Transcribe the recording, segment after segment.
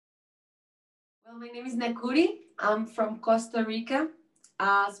Well, my name is Nakury. I'm from Costa Rica,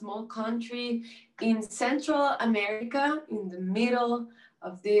 a small country in Central America, in the middle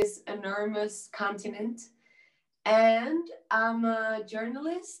of this enormous continent. And I'm a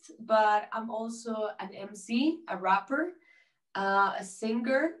journalist, but I'm also an MC, a rapper, a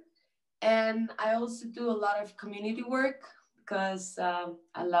singer, and I also do a lot of community work because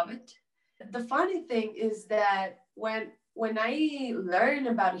I love it. The funny thing is that when I learn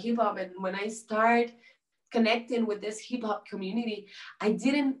about hip hop and when I start connecting with this hip hop community, I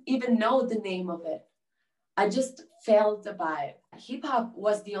didn't even know the name of it. I just felt the vibe. Hip hop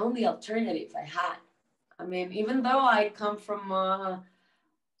was the only alternative I had. I mean, even though I come from a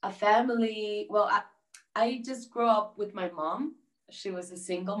family, I just grew up with my mom. She was a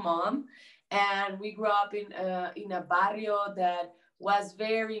single mom, and we grew up in a barrio that was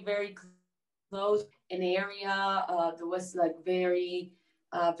very, very close, an area that was like very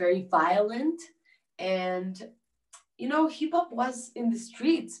violent. And hip hop was in the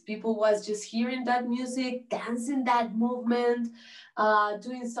streets. People was just hearing that music, dancing that movement,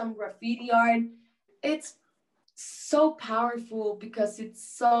 doing some graffiti art. It's so powerful because it's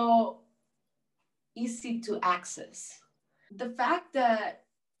so easy to access. The fact that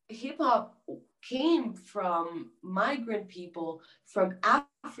hip hop came from migrant people, from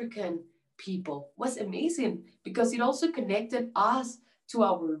African people, was amazing because it also connected us to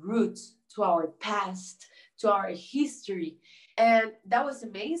our roots, to our past, to our history. And that was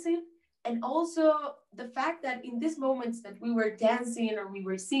amazing. And also the fact that in these moments that we were dancing or we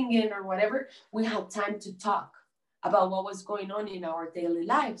were singing or whatever, we had time to talk about what was going on in our daily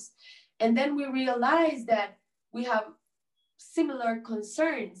lives. And then we realized that we have similar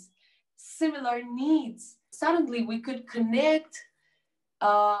concerns, similar needs. Suddenly we could connect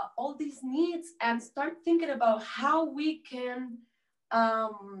all these needs and start thinking about how we can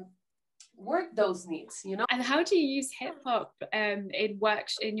work those needs. And how do you use hip hop in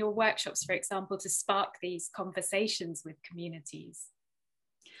your workshops, for example, to spark these conversations with communities?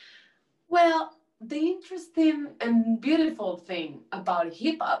 Well, the interesting and beautiful thing about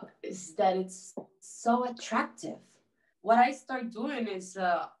hip hop is that it's so attractive. What I start doing is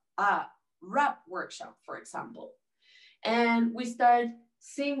a rap workshop, for example, and we start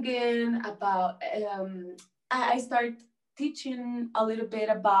singing about. I start teaching a little bit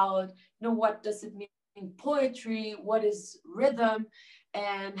about what does it mean poetry, what is rhythm,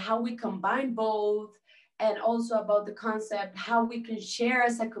 and how we combine both, and also about the concept how we can share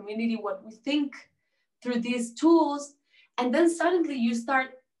as a community what we think through these tools. And then suddenly you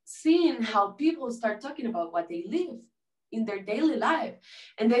start seeing how people start talking about what they live in their daily life,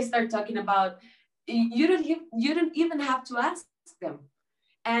 and they start talking about you don't even have to ask them.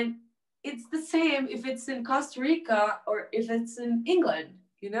 And it's the same if it's in Costa Rica or if it's in England.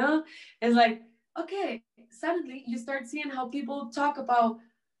 It's like, okay, suddenly you start seeing how people talk about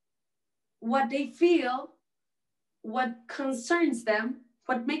what they feel, what concerns them,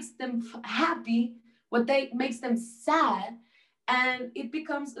 what makes them happy, what they makes them sad. And it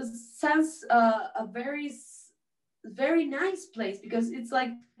becomes a sense, a very nice place, because it's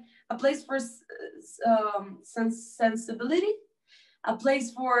like a place for sensibility, a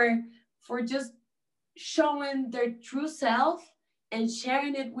place for just showing their true self and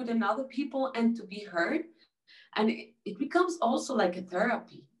sharing it with another people and to be heard. And it becomes also like a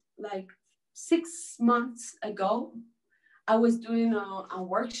therapy. Like 6 months ago, I was doing a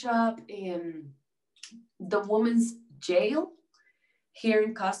workshop in the women's jail here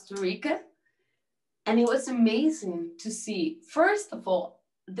in Costa Rica. And it was amazing to see, first of all,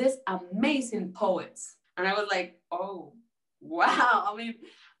 these amazing poets. And I was like, oh, wow. I mean,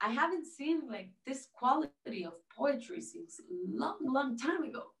 I haven't seen like this quality of poetry since a long, long time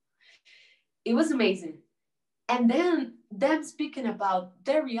ago. It was amazing. And then them speaking about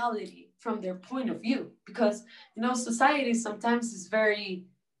their reality from their point of view, because society sometimes is very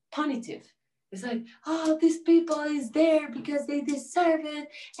punitive. It's like, oh, these people is there because they deserve it,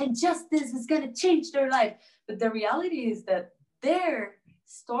 and justice is going to change their life. But the reality is that their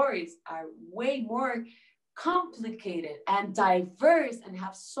stories are way more complicated and diverse and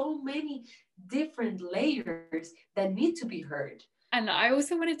have so many different layers that need to be heard. And I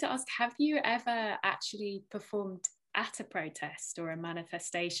also wanted to ask, have you ever actually performed at a protest or a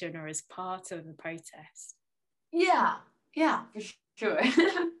manifestation or as part of a protest? Yeah, for sure.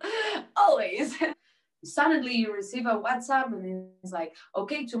 Always. Suddenly you receive a WhatsApp and it's like,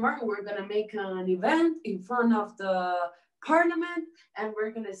 okay, tomorrow we're going to make an event in front of the parliament, and we're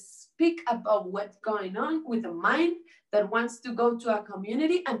going to speak about what's going on with a mind that wants to go to a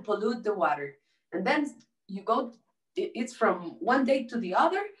community and pollute the water. And then you go it's from one day to the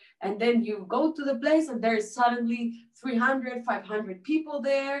other, and then you go to the place and there is suddenly 300, 500 people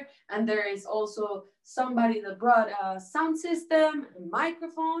there, and there is also somebody that brought a sound system, a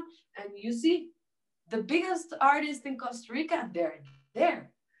microphone, and you see the biggest artists in Costa Rica, they're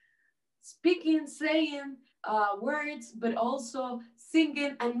there, speaking, saying words, but also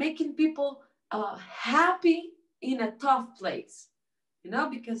singing and making people happy in a tough place,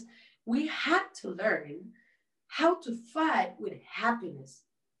 because we had to learn how to fight with happiness,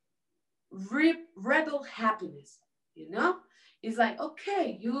 rebel happiness, It's like,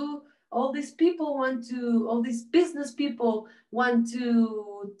 okay, all these business people want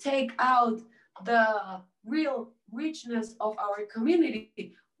to take out the real richness of our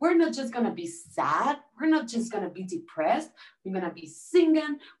community. We're not just gonna be sad. We're not just gonna be depressed. We're gonna be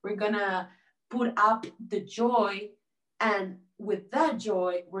singing. We're gonna put up the joy, and with that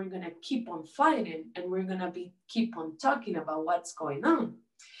joy, we're gonna keep on fighting, and we're gonna keep on talking about what's going on.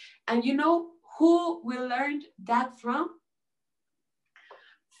 And you know who we learned that from?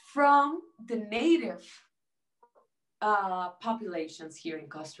 From the native populations here in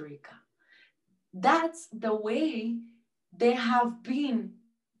Costa Rica. That's the way they have been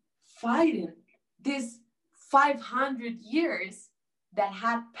fighting these 500 years that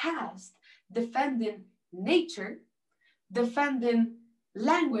had passed, defending nature, defending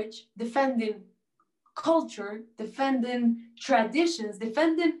language, defending culture, defending traditions,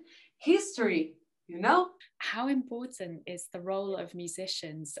 defending history, How important is the role of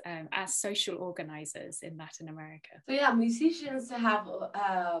musicians as social organizers in Latin America? So yeah, musicians have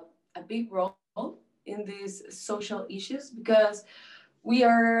a big role in these social issues, because we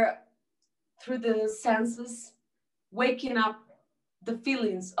are, through the senses, waking up the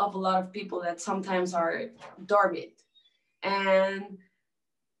feelings of a lot of people that sometimes are dormant. And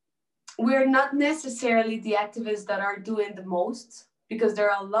we're not necessarily the activists that are doing the most, because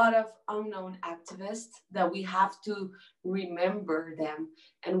there are a lot of unknown activists that we have to remember them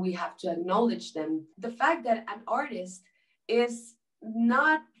and we have to acknowledge them. The fact that an artist is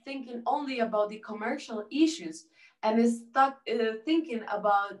not thinking only about the commercial issues and is thinking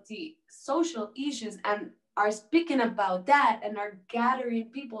about the social issues and are speaking about that and are gathering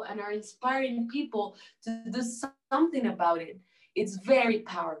people and are inspiring people to do something about it, it's very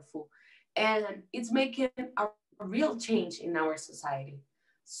powerful. And it's making a real change in our society.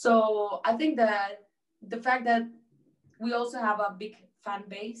 So I think that the fact that we also have a big fan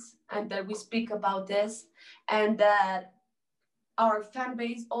base and that we speak about this, and that our fan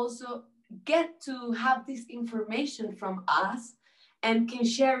base also get to have this information from us and can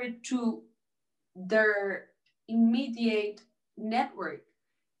share it to their immediate network,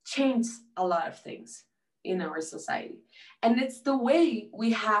 change a lot of things in our society. And it's the way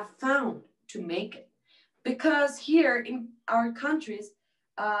we have found to make it. Because here in our countries,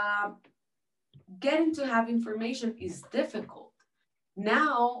 getting to have information is difficult.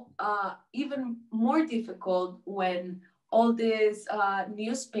 Now, even more difficult when all these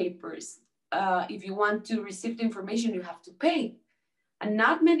newspapers, if you want to receive the information, you have to pay. And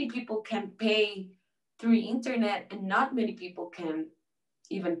not many people can pay through internet, and not many people can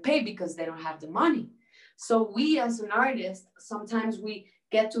even pay because they don't have the money. So we as an artist, sometimes we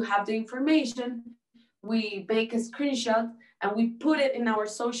get to have the information, we make a screenshot and we put it in our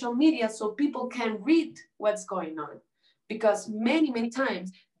social media so people can read what's going on. Because many, many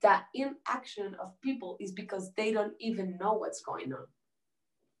times that inaction of people is because they don't even know what's going on.